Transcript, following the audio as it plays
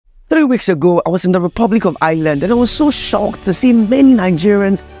weeks ago, I was in the Republic of Ireland and I was so shocked to see many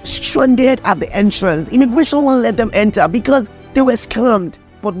Nigerians stranded at the entrance. Immigration won't let them enter because they were scammed.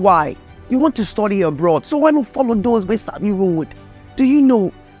 But why? You want to study abroad, so why not follow those by Sabi Road? Do you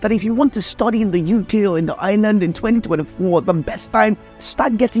know that if you want to study in the UK or in the island in 2024, the best time to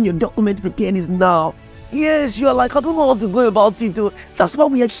start getting your documents prepared is now? Yes, you're like, I don't know how to go about it. That's why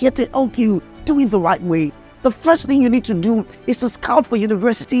we are here to help you do it the right way. The first thing you need to do is to scout for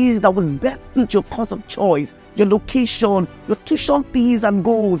universities that will best fit your course of choice, your location, your tuition fees and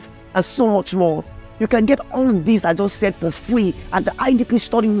goals, and so much more. You can get all of these I just said for free at the IDP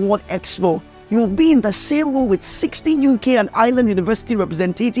Study World Expo. You will be in the same room with 60 UK and Ireland university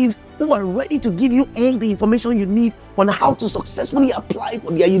representatives who are ready to give you all the information you need on how to successfully apply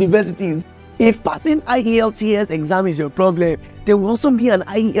for their universities. If passing IELTS exam is your problem, there will also be an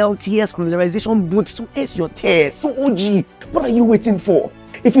IELTS familiarization booth to ace your test. So OG, what are you waiting for?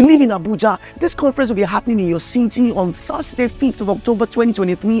 If you live in Abuja, this conference will be happening in your city on Thursday, 5th of October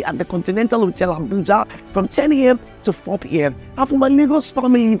 2023 at the Continental Hotel Abuja from 10 a.m. to 4 p.m. And for my Lagos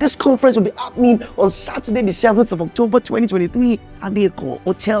family, this conference will be happening on Saturday, the 7th of October 2023 at the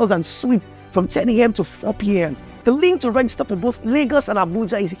Hotels and Suites from 10 a.m. to 4 p.m. The link to register for both Lagos and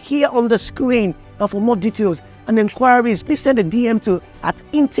Abuja is here on the screen. And for more details and inquiries, please send a DM to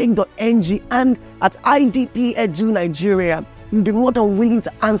 @intake.ng and @IDP-Edu-Nigeria. We'll be more than willing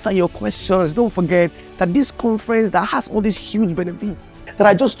to answer your questions. Don't forget that this conference that has all these huge benefits that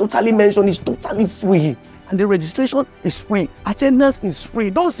I just totally mentioned is totally free. And the registration is free. Attendance is free.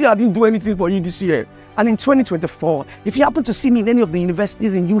 Don't say I didn't do anything for you this year. And in 2024, if you happen to see me in any of the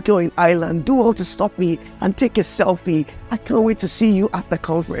universities in UK or in Ireland, do all to stop me and take a selfie. I can't wait to see you at the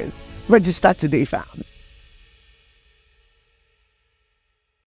conference. Register today, fam.